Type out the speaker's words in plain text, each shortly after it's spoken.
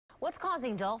What's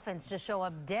causing dolphins to show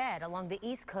up dead along the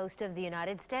east coast of the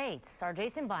United States? Our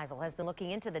Jason Beisel has been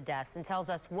looking into the deaths and tells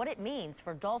us what it means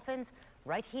for dolphins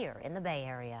right here in the Bay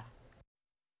Area.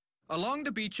 Along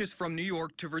the beaches from New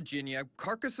York to Virginia,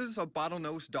 carcasses of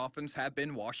bottlenose dolphins have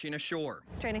been washing ashore.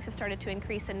 Strandings have started to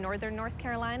increase in northern North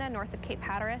Carolina, north of Cape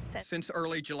Hatteras. Since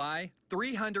early July,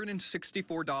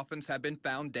 364 dolphins have been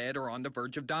found dead or on the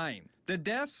verge of dying. The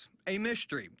deaths, a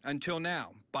mystery until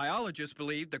now. Biologists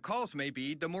believe the cause may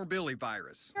be the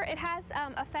Morbillivirus. It has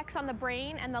effects on the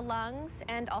brain and the lungs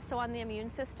and also on the immune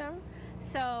system.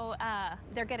 So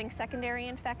they're getting secondary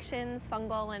infections,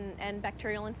 fungal and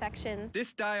bacterial infections.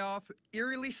 This die-off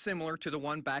eerily similar to the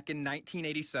one back in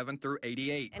 1987 through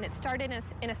 88. And it started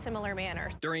in a similar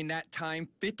manner. During that time,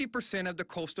 50% of the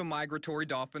coastal migratory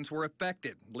dolphins were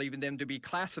affected, leaving them to be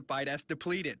classified as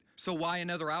depleted. So why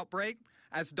another outbreak?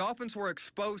 As dolphins were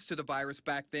exposed to the virus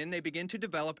back then, they began to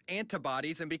develop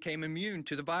antibodies and became immune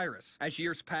to the virus. As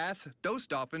years passed, those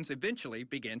dolphins eventually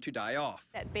began to die off.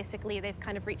 Basically, they've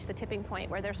kind of reached the tipping point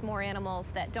where there's more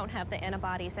animals that don't have the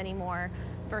antibodies anymore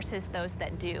versus those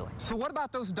that do. So what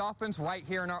about those dolphins right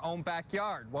here in our own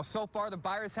backyard? Well, so far the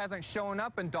virus hasn't shown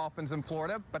up in dolphins in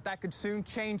Florida, but that could soon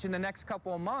change in the next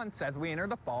couple of months as we enter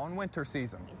the fall and winter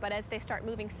season. But as they start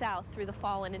moving south through the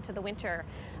fall and into the winter,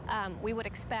 we would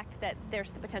expect that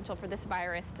there's the potential for this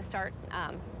virus to start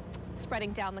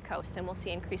spreading down the coast, and we'll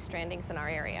see increased strandings in our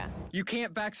area. You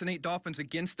can't vaccinate dolphins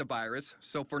against the virus,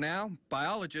 so for now,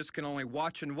 biologists can only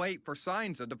watch and wait for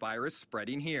signs of the virus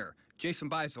spreading here.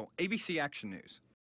 Jason Beisel, ABC Action News.